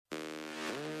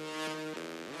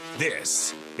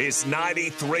This is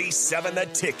 93.7 The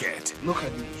Ticket. Look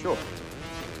at me short.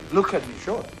 Look at me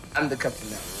short. I'm the captain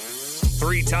now.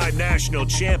 Three-time national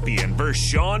champion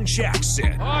Vershawn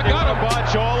Jackson. Oh, got a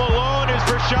bunch all alone is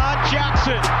Vershawn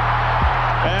Jackson.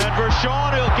 And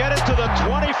Vershawn will get it to the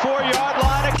 24-yard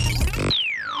line.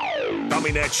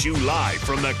 Coming at you live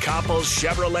from the Coppels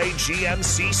Chevrolet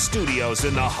GMC studios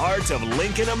in the heart of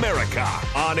Lincoln, America.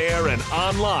 On air and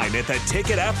online at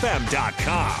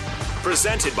theticketfm.com.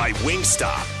 Presented by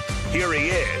Wingstop. Here he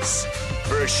is,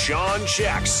 Vershawn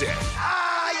Jackson.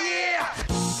 Ah, yeah!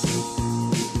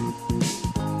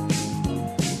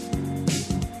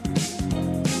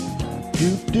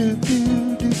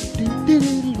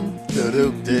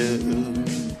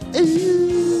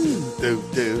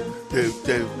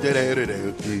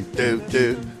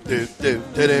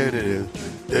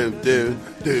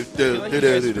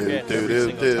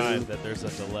 that there's a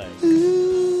delay.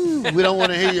 We don't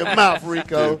want to hear your mouth,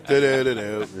 Rico.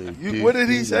 What did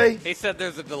he say? He said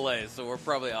there's a delay, so we're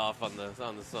probably off on the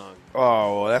song.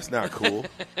 Oh, that's not cool.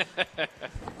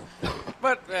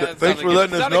 But Thanks for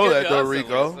letting us know that, though, us,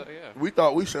 Rico. least, yeah. We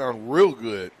thought we sound real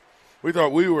good. We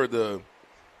thought we were the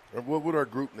 – what would our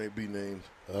group name be named?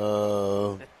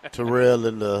 Terrell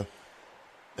and the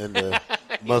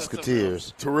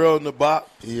Musketeers. Terrell and the Bop?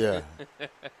 Yeah.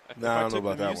 Nah, I don't know If I took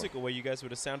about the that music one. away, you guys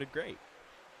would have sounded great.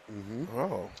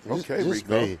 Oh, okay, Just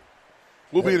Rico. me.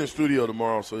 We'll be in the studio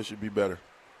tomorrow, so it should be better.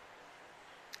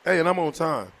 Hey, and I'm on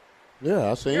time.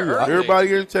 Yeah, I seen You're you. early. Everybody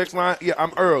get in the text line? Yeah,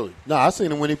 I'm early. No, I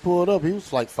seen him when he pulled up. He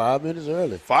was like 5 minutes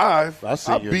early. 5? I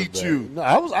seen I you in the beat back. you. No,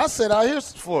 I sat out here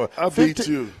for. I beat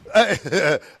you.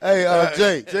 Hey,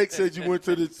 Jake. Jake said you went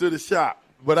to the shop.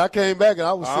 But I came back and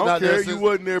I was I sitting don't out there. care. You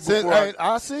wasn't there before Hey,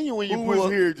 I seen you when you Who pulled.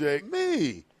 was here, Jake?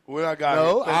 Me. When I got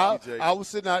No, here. Thank you, Jake. I was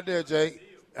sitting out there, Jake.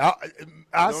 I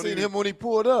Don't seen even- him when he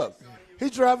pulled up.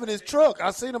 He's driving his truck. I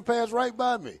seen him pass right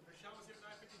by me.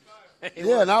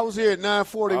 Yeah, and I was here at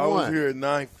 9:41. I was here at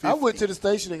 9:50. I went to the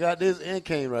station and got this and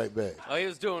came right back. Oh, he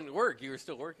was doing work. You were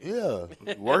still working. Yeah,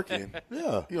 working.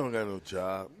 yeah, You don't got no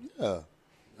job. yeah.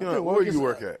 Where you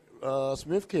work at?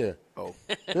 Smith Care. Oh.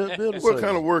 Building What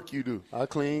kind of work you do? I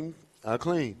clean.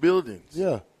 Buildings.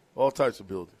 Yeah. All types of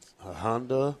buildings. A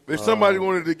Honda. If somebing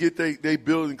wanted to get they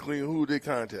building clean, who would they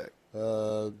contact?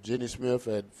 Jenny Smith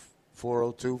at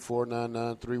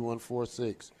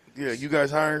 402-499-3146. Yeah, you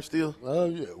guys hiring still?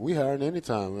 Yeah, we hiring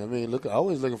anytime. I mean,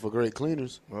 always looking for great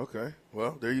cleaners. Okay.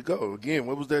 Well, there you go. Again,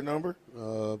 what was that number?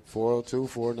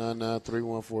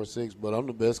 402-499-3146. But I'm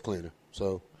the best cleaner,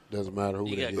 so doesn't matter who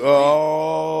You they got- get.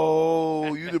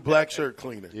 Oh, you the black shirt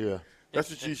cleaner. Yeah. That's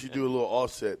what you should do, a little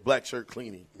offset. Black shirt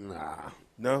cleaning. Nah.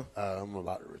 No? I'm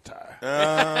about to retire.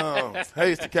 Oh.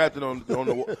 Hey, it's the captain on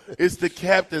the – it's the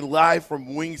captain live from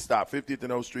Wingstop, 50th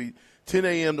and O Street, 10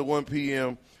 a.m. to 1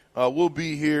 p.m. We'll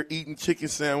be here eating chicken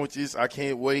sandwiches. I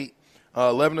can't wait.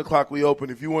 11 o'clock we open.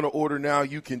 If you want to order now,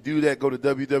 you can do that. Go to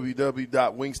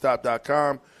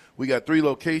www.wingstop.com. We got 3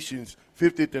 locations,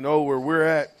 50th and O where we're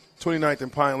at, 29th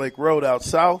and Pine Lake Road out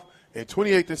south, and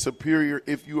 28th and Superior.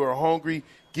 If you are hungry,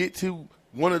 get to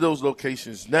one of those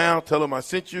locations now. Tell them I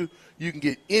sent you. You can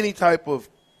get any type of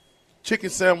chicken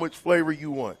sandwich flavor you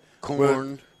want.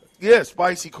 Corn. Yeah,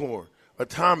 spicy corn.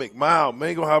 Atomic, mild,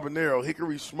 mango habanero,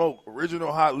 hickory smoke,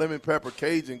 original hot lemon pepper,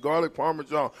 Cajun, garlic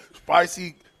parmesan,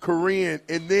 spicy Korean,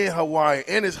 and then Hawaiian.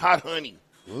 And it's hot honey.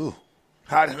 Ooh.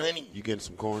 Hot honey. You getting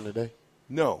some corn today?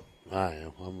 No. I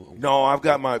am. I'm No, I've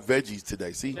got my veggies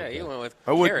today. See? Yeah, you went with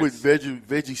I went carrots. with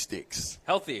veggie sticks.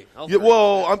 Healthy. Yeah,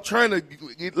 well, I'm trying to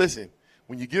 – listen,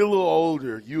 when you get a little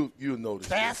older, you'll notice.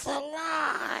 That's a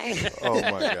lie. Oh,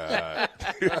 my God.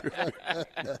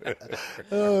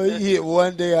 Oh, he hit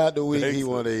one day out the week Thanks he a-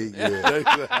 want to eat good.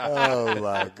 Oh,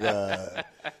 my God.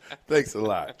 Thanks a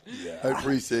lot. I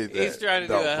appreciate that. He's trying to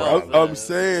do No a problem. healthy. I'm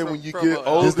saying when you Promo- get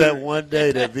older, Just that one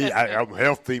day that be, I'm a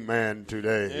healthy man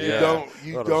today.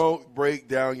 you don't break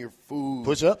down your food.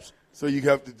 Push-ups? So you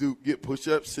have to get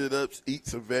push-ups, sit-ups, eat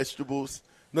some vegetables.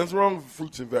 Nothing's wrong with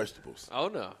fruits and vegetables. Oh,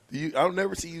 no. I'll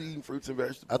never see you eating fruits and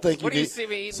vegetables. I think What do you you need, see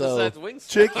me eating so, besides wings?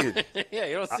 Chicken. Yeah,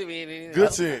 you don't see me eating anything Good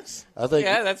else. sense. I think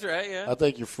Yeah, that's right, yeah. I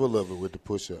think you're full of it with the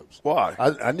push-ups. Why?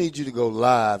 I need you to go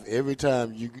live every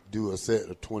time you do a set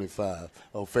of 25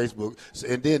 on Facebook,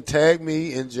 and then tag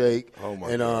me and Jake and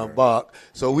God. Bach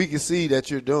so we can see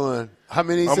that you're doing. How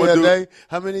many I'm say gonna a do day?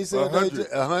 How many say a day? 100.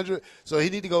 100. So he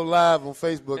need to go live on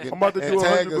Facebook. And, I'm about to and do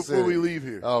tag 100 us before in we it. leave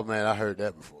here. Oh man, I heard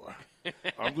that before.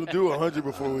 I'm going to do 100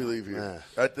 before we leave here.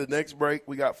 At the next break,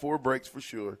 we got 4 breaks for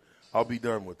sure. I'll be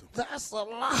done with them. That's a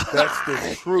lot. That's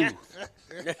the truth.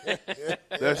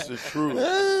 That's the truth.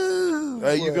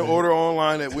 Hey, you can order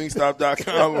online at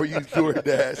wingstop.com or use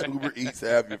DoorDash, Uber Eats to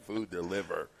have your food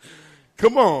delivered.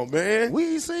 Come on, man.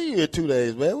 We ain't seen you in 2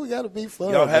 days, man. We got to be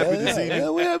fun. Y'all happy man. to see me? Yeah,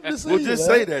 we happy to see Well, you. just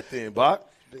man. say that then, Bach.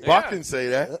 Bach can say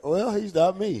that. Well, he's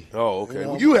not me. Oh, okay. You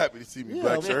know, Well, you happy to see me, Yeah,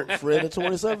 Black I'm Shirt. a friend of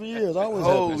 27 years. Always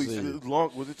happy Holy to see you. shit.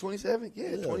 Long, was it 27?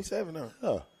 Yeah, 27 now.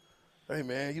 Yeah. Hey,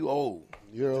 man, you old.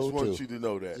 You're Just old, want too. you to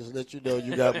know that. Just let you know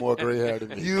you got more gray hair than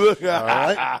me. You All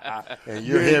right? And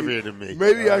you're heavier than me.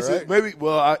 Maybe All I should. right? Maybe.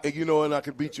 Well, you know, and I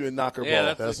could beat you in knocker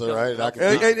ball. That's all right. I can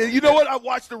And you know what? I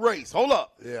watched the race. Hold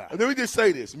up. Yeah. And let me just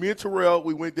say this. Me and Terrell,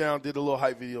 we went down, did a little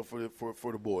hype video for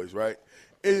the boys, right?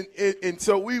 And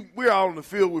so we're out on the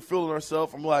field. We're feeling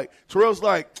ourselves. I'm like, Terrell's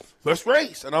like, let's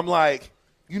race. And I'm like,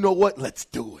 you know what? Let's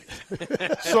do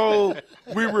it. So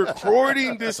we're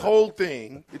recording this whole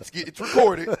thing. It's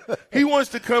recorded. He wants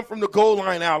to come from the goal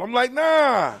line out. I'm like,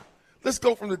 nah, let's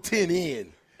go from the 10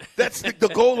 in. That's the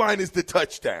goal line is the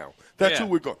touchdown. That's who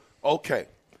we're going. Okay.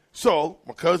 So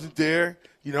my cousin's there.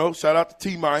 You know, shout out to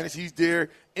T-. He's there.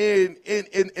 And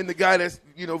the guy that's,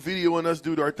 you know, videoing us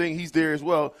do our thing, he's there as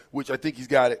well, which I think he's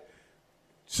got it.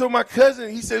 So my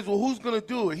cousin, he says, well, who's going to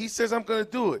do it? He says, I'm going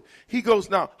to do it. He goes,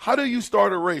 now, how do you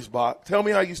start a race, Bob? Tell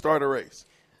me how you start a race.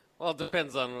 Well, it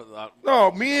depends on.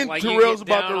 No, me and like you Terrell's get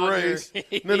about down to on race.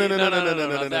 your-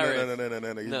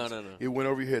 No. No. It went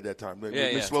over your head that time. Let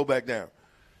me Yeah. slow back down.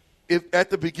 If at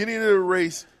the beginning of the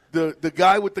race, the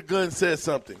guy with the gun says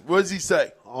something, what does he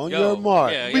say? On Go. your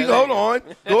mark. Yeah, Hold on.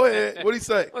 Go ahead. What do he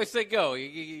say? Oh, say go.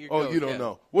 You Oh, go. you don't Yeah.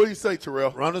 know. What do you say,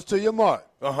 Terrell? Runners to your mark.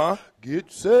 Uh-huh. Get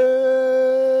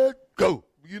set, go.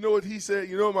 You know what he said?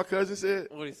 You know what my cousin said?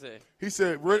 What do you say? He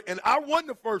said, run, and I won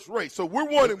the first race, so we're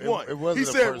 1-1. It wasn't he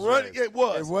the said, first run. race. It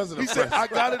was. It wasn't He the said, first I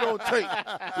got it on tape.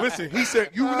 Listen, he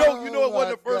said, you know it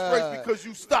wasn't the first race because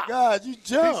you stopped. God, you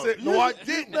jumped. He said, no, I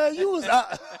didn't. Man, you was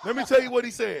out. Let me tell you what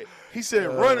he said. He said,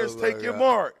 runners, my take your God.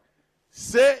 mark.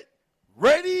 Set,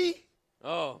 ready.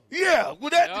 Oh. Yeah,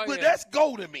 well, that's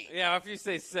go to me. Yeah, after you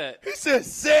say set. He said,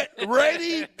 set,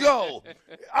 ready, go.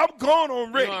 I'm gone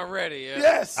on ready. You are ready, yeah.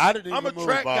 Yes. I didn't I'm a even move,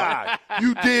 track Bob. guy.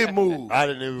 You did move. I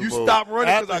didn't even You move. stopped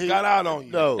running because After I got out on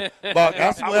you. No. Mark,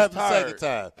 ask him I what was happened the tired. second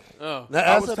time. Oh. Now, I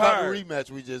ask was him about tired. the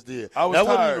rematch we just did. I was that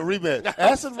tired. wasn't even a rematch.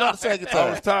 Ask him about the second time. I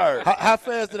was tired. How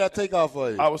fast did I take off for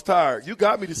you? I was tired. You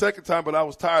got me the second time, but I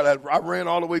was tired. I ran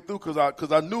all the way through because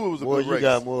I knew it was a Boy, good you race.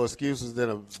 got more excuses than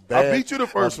a bad, beat you the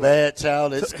first a one. bad child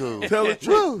at school. Tell the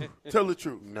truth. Tell the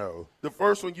truth. No. The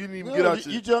first one, you didn't even No, get out.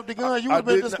 you jumped the gun. You I would have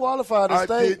been did not- disqualified in I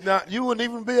state. did not. You wouldn't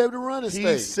even be able to run in He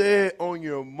state. said on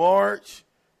your march,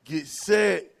 get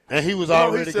set. And he was No, he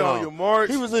already said gone. on your march,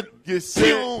 he was in get set.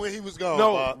 boom, and he was gone.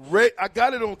 No, Bob. I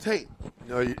got it on tape.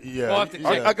 No, yeah. We'll have to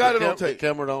check. I got it The on tape. The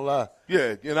camera don't lie.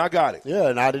 Yeah, and I got it. Yeah,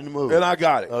 and I didn't move. And I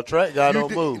got it. A track guy You don't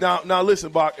did- move. Now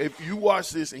listen, Bach. If you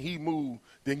watch this and he moved,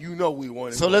 then you know we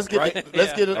won. So let's get right?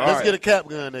 let's get a, All let's right. get a cap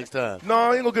gun next time. No,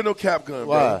 I ain't gonna get no cap gun.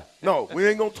 Why? Bro. No, we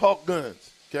ain't gonna talk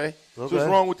guns. Okay. So what's Okay.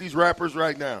 wrong with these rappers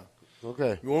right now?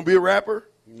 Okay. You want to be a rapper?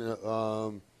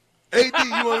 No, AD,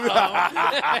 you want to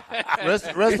be? rest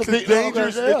It's in a peace.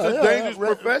 dangerous- Okay, it's a dangerous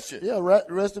profession. Yeah,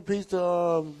 rest in peace to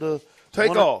the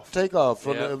Takeoff. Takeoff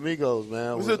from Yeah. the Amigos,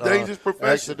 man. It's a dangerous profession.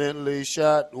 Accidentally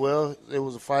shot. Well, it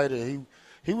was a fighter.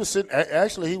 He was sitting.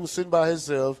 Actually, he was sitting by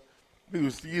himself.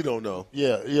 You don't know.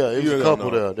 Yeah. It was You a don't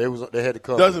couple know. there. They had a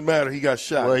couple. Doesn't matter. He got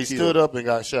shot. Well, he killed. stood up and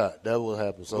got shot. That what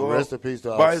happened. So Well, rest in peace to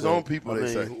by his Offset. own people, I they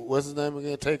mean, say. What's his name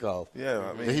again? Takeoff. Yeah,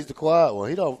 I mean, He's the quiet one.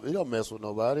 He don't mess with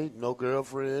nobody. No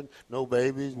girlfriend. No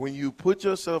babies. when you put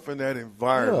yourself in that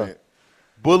environment,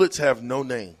 bullets have no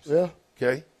names. Yeah.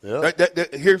 Okay? Yeah.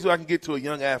 Here's what I can get to a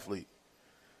young athlete.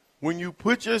 When you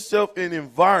put yourself in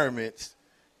environments,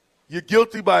 you're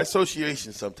guilty by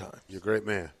association sometimes. You're a great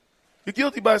man. You're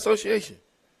guilty by association.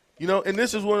 You know, and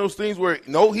this is one of those things where,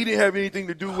 no, he didn't have anything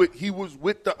to do with, he was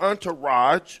with the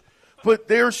entourage, but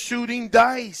they're shooting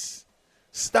dice.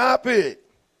 Stop it.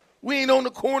 We ain't on the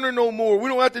corner no more. We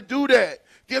don't have to do that.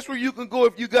 Guess where you can go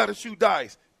if you got to shoot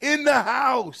dice? In the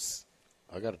house.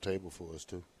 I got a table for us,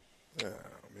 too. Yeah,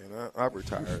 man, I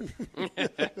retired.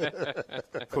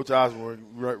 Coach Osborne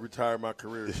retired my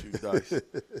career to shoot dice.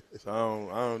 So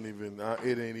I don't even,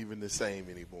 it ain't even the same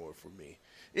anymore for me.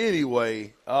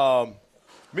 Anyway,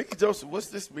 Mickey Joseph, what's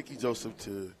this Mickey Joseph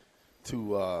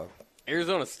to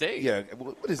Arizona State. Yeah,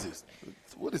 what is this?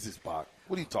 What is this, Bach?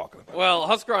 What are you talking about? Well,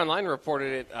 Husker Online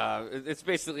reported it. It's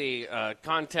basically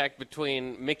contact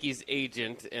between Mickey's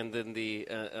agent and then the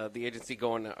agency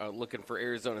going looking for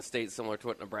Arizona State, similar to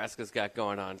what Nebraska's got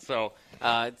going on. So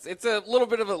it's a little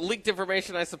bit of a leaked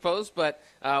information, I suppose, but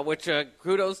which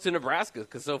kudos to Nebraska,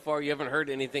 because so far you haven't heard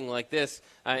anything like this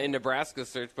in Nebraska's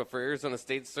search. But for Arizona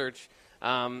State's search,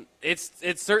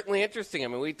 it's certainly interesting. I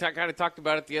mean, we kind of talked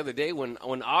about it the other day when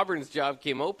Auburn's job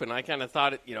came open. I kind of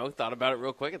thought about it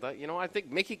real quick. I thought, I think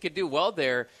Mickey could do well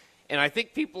there, and I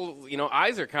think people,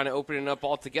 eyes are kind of opening up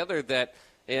altogether that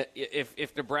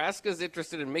if Nebraska's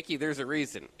interested in Mickey, there's a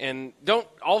reason. And don't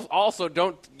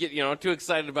get too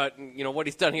excited about what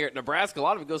he's done here at Nebraska. A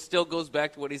lot of it still goes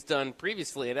back to what he's done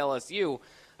previously at LSU.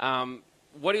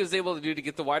 What he was able to do to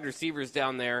get the wide receivers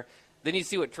down there. Then you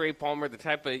see what Trey Palmer, the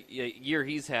type of year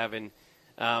he's having.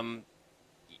 I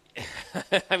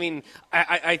mean,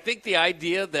 I think the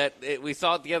idea that we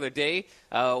saw it the other day,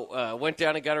 went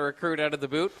down and got a recruit out of the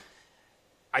boot.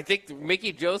 I think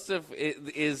Mickey Joseph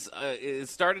is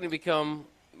starting to become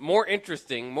more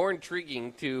interesting, more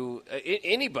intriguing to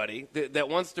anybody that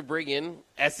wants to bring in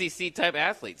SEC-type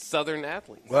athletes, Southern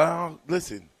athletes. Well,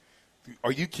 listen,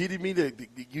 are you kidding me that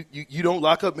you don't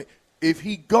lock up – if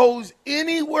he goes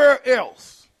anywhere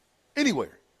else,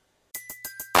 anywhere.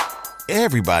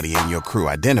 Everybody in your crew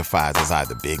identifies as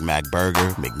either Big Mac Burger,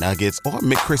 McNuggets, or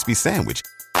McCrispy Sandwich.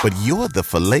 But you're the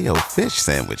Filet-O-Fish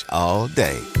Sandwich all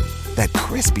day. That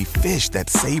crispy fish, that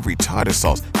savory tartar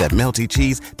sauce, that melty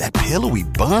cheese, that pillowy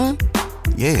bun.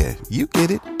 Yeah, you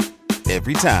get it.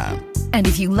 Every time. And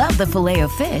if you love the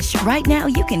Filet-O-Fish, right now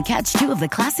you can catch two of the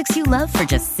classics you love for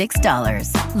just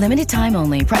 $6. Limited time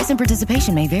only. Price and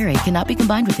participation may vary. Cannot be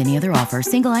combined with any other offer.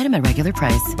 Single item at regular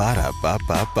price.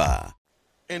 Ba-da-ba-ba-ba.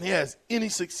 And he has any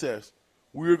success,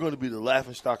 we're going to be the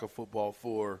laughingstock of football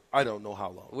for I don't know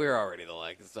how long. We're already the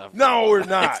laughingstock. No, we're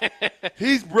not.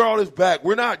 He's brought us back.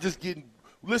 We're not just getting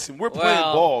 – listen, we're playing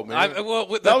ball, man. That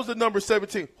was the number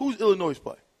 17. Who's Illinois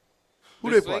play? Who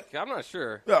they play? I'm not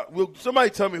sure. Yeah, will somebody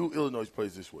tell me who Illinois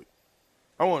plays this week?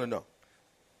 I want to know.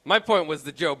 My point was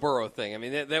the Joe Burrow thing. I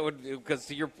mean, that would,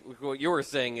 because what you were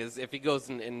saying is if he goes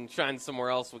and shines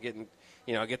somewhere else, we'll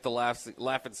get the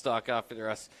laughing stock off for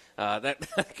us. That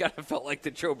kind of felt like the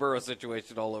Joe Burrow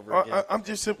situation all over again. I'm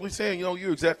just simply saying,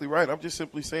 you're exactly right. I'm just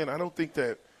simply saying I don't think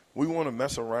that we want to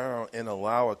mess around and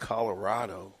allow a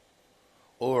Colorado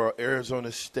or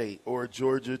Arizona State or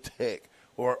Georgia Tech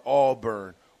or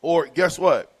Auburn. Or guess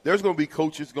what? There's going to be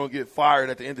coaches going to get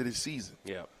fired at the end of the season.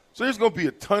 Yeah. So there's going to be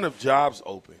a ton of jobs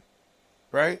open,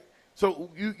 right? So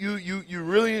you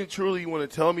really and truly want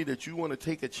to tell me that you want to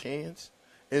take a chance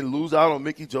and lose out on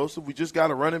Mickey Joseph? We just got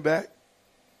a running back,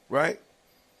 right?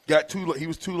 He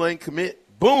was Tulane commit.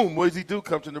 Boom, what does he do?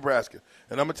 Come to Nebraska.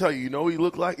 And I'm going to tell you,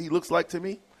 what he looks like to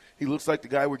me? He looks like the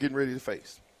guy we're getting ready to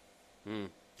face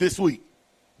this week.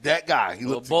 That guy. He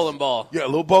looks bowling ball. Yeah, a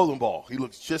little bowling ball. He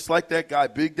looks just like that guy,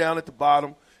 big down at the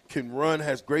bottom, can run,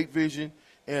 has great vision,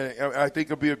 and I think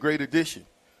it'll be a great addition.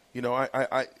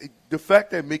 The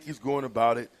fact that Mickey's going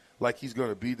about it like he's going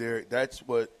to be there, that's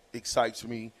what excites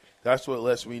me. That's what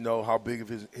lets me know how big of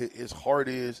his heart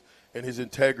is and his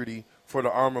integrity for the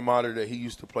alma mater that he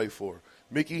used to play for.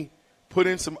 Mickey, put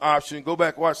in some options. Go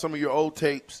back, watch some of your old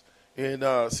tapes, and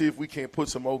see if we can't put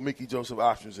some old Mickey Joseph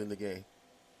options in the game.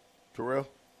 Terrell?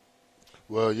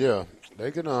 Well, yeah, they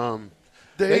can.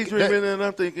 Daydreaming and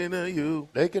I'm thinking of you.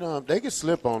 They can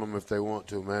slip on them if they want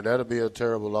to, man. That'll be a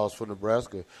terrible loss for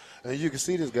Nebraska. And you can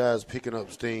see this guy's picking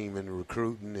up steam and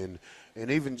recruiting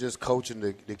and even just coaching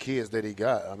the kids that he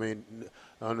got. I mean,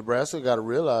 Nebraska got to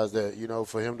realize that,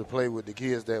 for him to play with the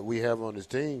kids that we have on his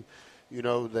team,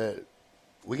 that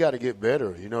we got to get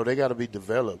better. They got to be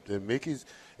developed. And Mickey's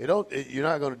you're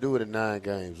not going to do it in 9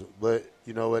 games, but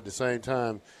at the same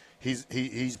time,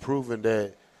 he's proven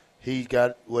that he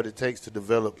got what it takes to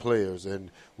develop players, and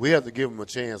we have to give him a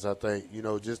chance, I think,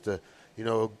 just to,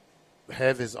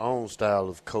 have his own style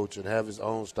of coaching, have his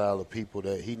own style of people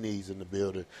that he needs in the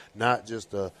building, not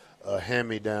just a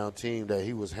hand-me-down team that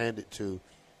he was handed to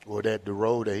or that the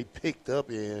role that he picked up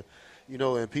in,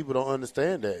 and people don't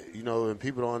understand that, and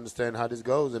people don't understand how this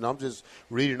goes. And I'm just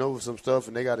reading over some stuff,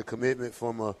 and they got a commitment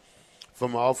from an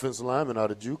offensive lineman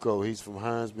out of JUCO. He's from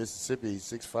Hines, Mississippi. He's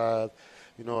 6'5",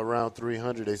 around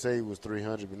 300. They say he was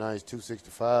 300, but now he's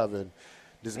 265. And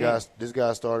this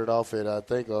guy started off at, I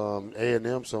think,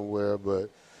 A&M somewhere, but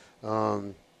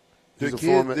he's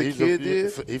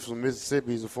from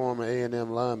Mississippi. He's a former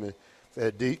A&M lineman.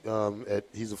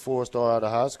 he's a 4-star out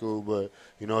of high school, but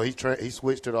you know he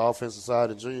switched to the offensive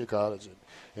side in junior college,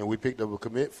 and we picked up a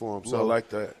commit for him. So I like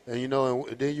that. And you know,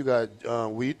 and then you got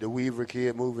the Weaver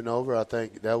kid moving over. I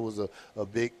think that was a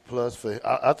big plus for him.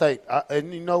 I think,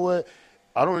 and you know what?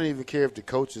 I don't even care if the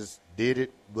coaches did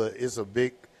it, but it's a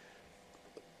big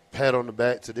pat on the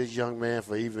back to this young man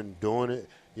for even doing it.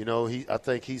 You know, I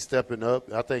think he's stepping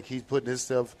up. I think he's putting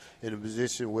himself in a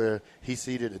position where he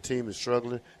sees that the team is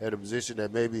struggling at a position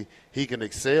that maybe he can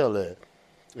excel at.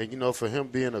 And, you know, for him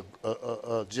being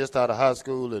just out of high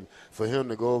school and for him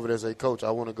to go over there and say, Coach,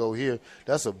 I want to go here,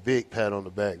 that's a big pat on the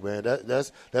back, man.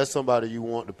 That's somebody you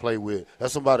want to play with.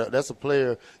 That's a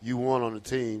player you want on the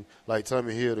team, like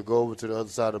Tommy Hill, to go over to the other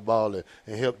side of the ball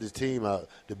and help this team out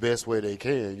the best way they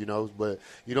can, you know. But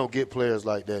you don't get players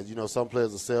like that. You know, some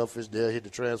players are selfish. They'll hit the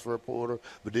transfer portal.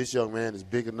 But this young man is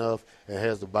big enough and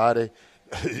has the body,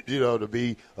 you know, to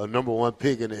be a number 1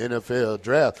 pick in the NFL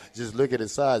draft. Just look at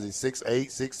his size. He's 6'8",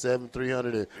 6'7",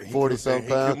 340-something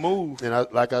pounds. He can move. And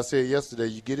like I said yesterday,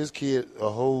 you get this kid a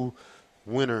whole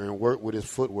winter and work with his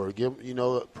footwork. Give him, you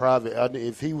know, private.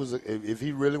 If he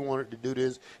really wanted to do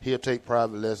this, he'll take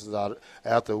private lessons out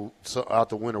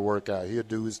the winter workout. He'll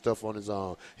do his stuff on his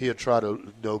own. He'll try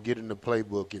to get in the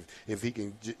playbook if he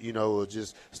can, you know, or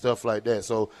just stuff like that.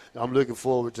 So I'm looking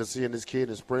forward to seeing this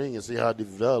kid in spring and see how he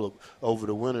develop over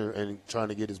the winter and trying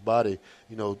to get his body,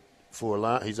 you know, for a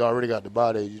line. He's already got the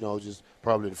body, you know, just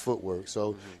probably the footwork.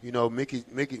 So, you know,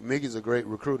 Mickey's a great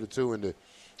recruiter too, and the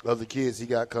other kids he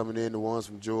got coming in, the ones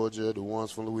from Georgia, the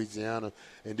ones from Louisiana,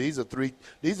 and these are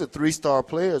 3-star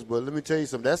players. But let me tell you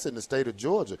something, that's in the state of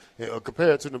Georgia. And,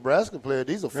 compared to Nebraska players,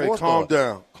 these are 4-star.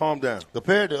 Calm down.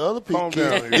 Compared to other kids,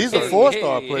 these are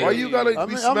 4-star players. Why you gotta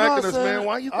be smacking us, man?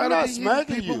 Why you gotta be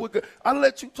hitting people with? I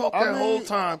let you talk that whole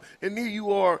time, and here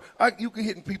you are. You can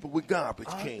hitting people with garbage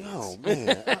cans. Oh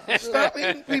man, stop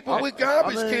hitting people with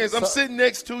garbage cans. I'm sitting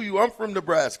next to you. I'm from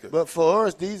Nebraska. But for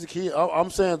us, these kids,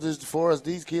 I'm saying this for us,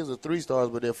 these kids are 3 stars,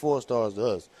 but they're 4 stars to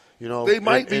us. You know, they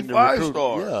might be 5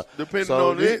 stars, yeah, depending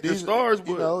on the stars. But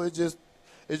you know, it's just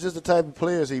the type of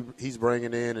players he's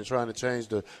bringing in and trying to change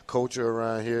the culture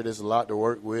around here. There's a lot to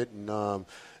work with, and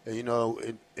you know,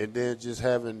 and then just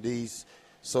having these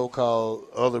so-called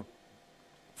other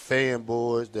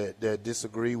fanboys that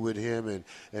disagree with him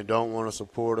and don't want to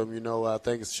support him. You know, I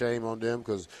think it's shame on them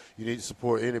because you need to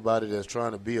support anybody that's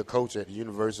trying to be a coach at the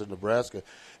University of Nebraska.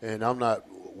 And I'm not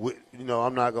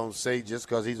going to say just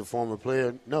because he's a former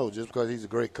player. No, just because he's a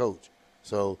great coach.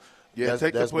 So yeah,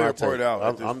 take the player part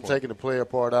out. I'm taking the player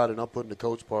part out and I'm putting the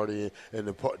coach part in. And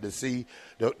the part I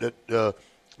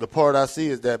see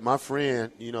is that my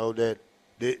friend, you know, that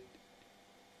the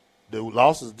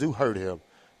losses do hurt him.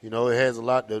 You know, it has a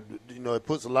lot to, you know, it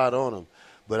puts a lot on him.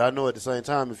 But I know at the same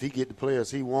time, if he get the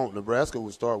players he wants, Nebraska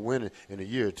would start winning in a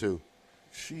year or two.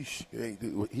 Sheesh. Hey,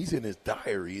 he's in his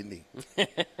diary, isn't he?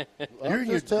 I'm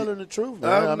just telling the truth,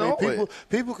 man. I mean,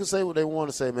 people can say what they want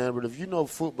to say, man, but if you know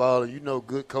football and you know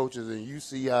good coaches and you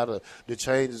see how the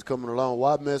changes coming along,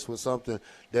 why mess with something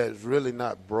that's really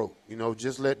not broke? You know,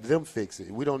 just let them fix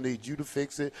it. We don't need you to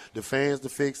fix it, the fans to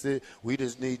fix it. We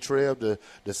just need Trev to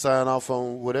sign off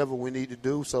on whatever we need to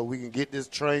do so we can get this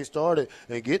train started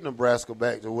and get Nebraska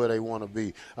back to where they want to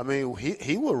be. I mean,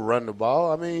 he will run the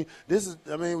ball. I mean,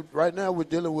 right now we're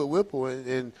dealing with Whipple,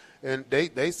 and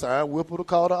they signed Whipple to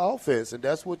call the offense, and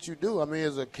that's what you do. I mean,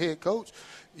 as a head coach,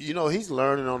 you know, he's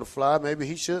learning on the fly. Maybe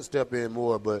he should step in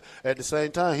more, but at the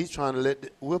same time, he's trying to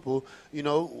let Whipple, you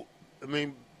know, I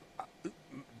mean,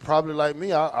 probably like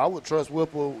me, I would trust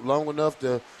Whipple long enough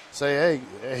to say,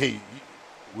 hey,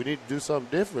 we need to do something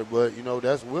different. But, you know,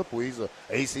 that's Whipple. He's a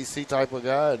ACC type of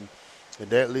guy, and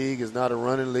that league is not a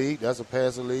running league. That's a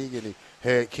passing league, and he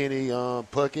had Kenny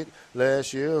Puckett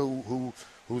last year,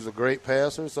 who's a great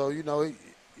passer. So, you know,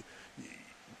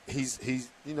 he's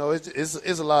you know, it's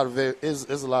a lot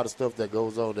of stuff that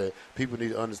goes on that people need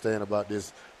to understand about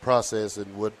this process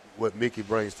and what Mickey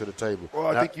brings to the table. Well,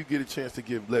 I think you get a chance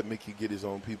to let Mickey get his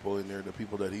own people in there, the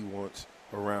people that he wants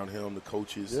around him, the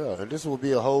coaches. Yeah, and this will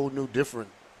be a whole new different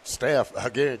staff. I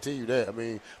guarantee you that. I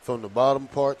mean, from the bottom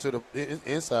part to the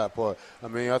inside part. I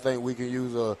mean, I think we can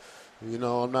use you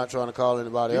know, I'm not trying to call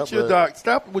anybody up.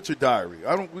 Stop with your diary.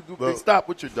 Stop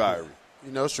with your diary.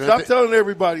 You know, stop telling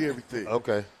everybody everything.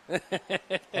 Okay. What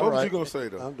was you going to say,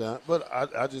 though? I'm done. But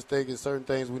I just think it's certain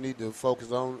things we need to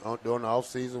focus on during the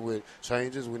offseason with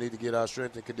changes. We need to get our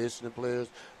strength and conditioning players.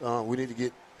 We need to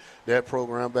get that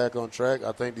program back on track.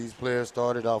 I think these players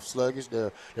started off sluggish.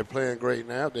 They're playing great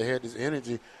now. They had this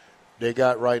energy they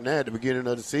got right now at the beginning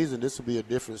of the season. This will be a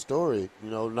different story. You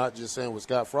know, not just saying with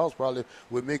Scott Frost, probably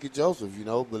with Mickey Joseph, you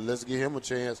know, but let's give him a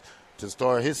chance to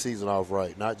start his season off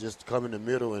right, not just come in the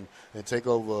middle and take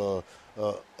over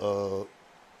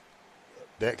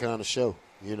that kind of show,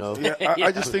 you know. Yeah,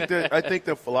 I just think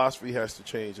the philosophy has to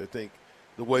change. I think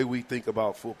the way we think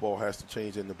about football has to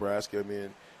change in Nebraska. I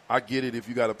mean, I get it if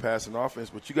you got to pass an offense,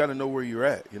 but you got to know where you're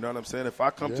at. You know what I'm saying? If I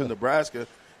come to Nebraska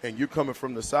and you're coming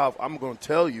from the South, I'm going to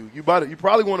tell you, you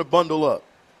probably want to bundle up,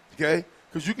 okay?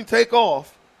 Because you can take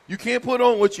off. You can't put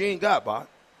on what you ain't got, Bot.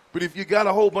 But if you got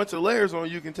a whole bunch of layers on,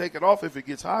 you can take it off if it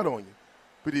gets hot on you.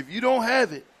 But if you don't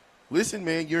have it, listen,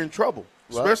 man, you're in trouble,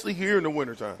 especially here in the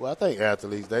wintertime. Well, I think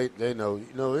athletes, they know,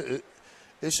 you know,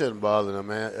 it shouldn't bother them,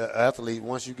 man. Athlete,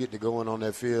 once you get to going on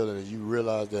that field and you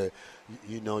realize that,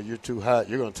 you know, you're too hot,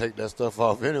 you're going to take that stuff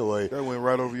off anyway. That went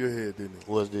right over your head, didn't it?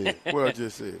 What's that? What I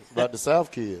just said. About the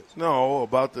South kids. No,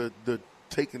 about the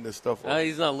taking the stuff off.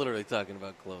 He's not literally talking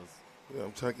about clothes. Yeah,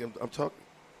 I'm talking.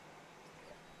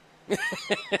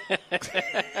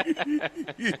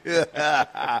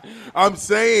 Yeah. I'm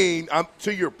saying,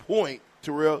 to your point,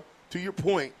 Terrell,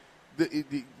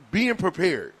 the being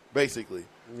prepared, basically,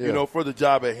 you know, for the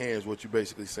job at hand is what you're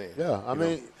basically saying. Yeah, I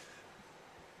mean,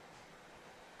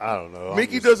 I don't know.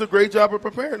 Mickey does a great job of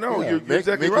preparing. No, you're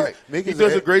exactly right. He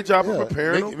does a great job of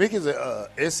preparing. Mickey's a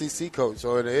SEC coach,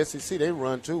 so in the SEC they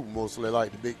run too, mostly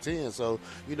like the Big Ten. So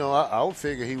you know, I would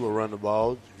figure he would run the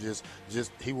ball. Just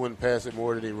he wouldn't pass it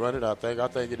more than he run it. I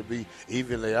think it'd be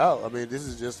evenly out. I mean, this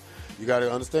is just, you got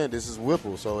to understand, this is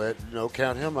Whipple. So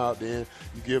count him out. Then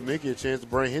you give Mickey a chance to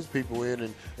bring his people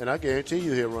in, and I guarantee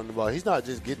you he'll run the ball. He's not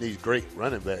just getting these great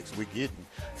running backs we getting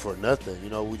for nothing. You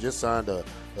know, we just signed a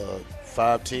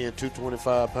 5'10",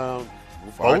 225-pound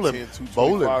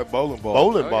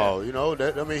bowling ball. You know,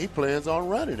 that, I mean, he plans on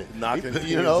running it. Knocking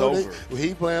teams over.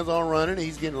 He plans on running it.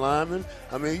 He's getting linemen.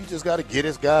 I mean, you just got to get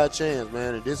this guy a chance,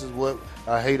 man. And this is what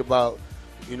I hate about,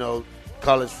 you know,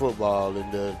 college football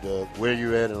and the where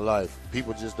you're at in life.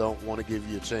 People just don't want to give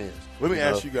you a chance. Let me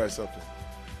ask you guys something.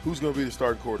 Who's going to be the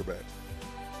starting quarterback?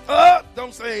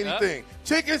 Don't say anything.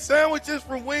 Chicken sandwiches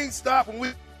from Wingstop. When we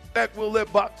back, we'll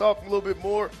let Bach talk a little bit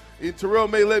more. And Terrell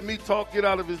may let me talk it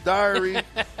out of his diary.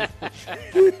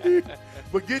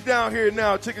 But get down here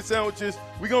now, chicken sandwiches.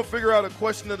 We're going to figure out a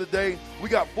question of the day. We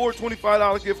got 4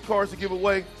 $25 gift cards to give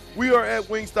away. We are at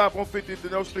Wingstop on 50th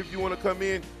and O Street. If you want to come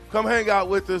in, come hang out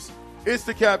with us. It's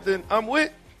the captain. I'm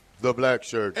with the black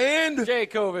shirt. And Jay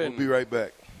Coven. We'll be right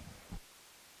back.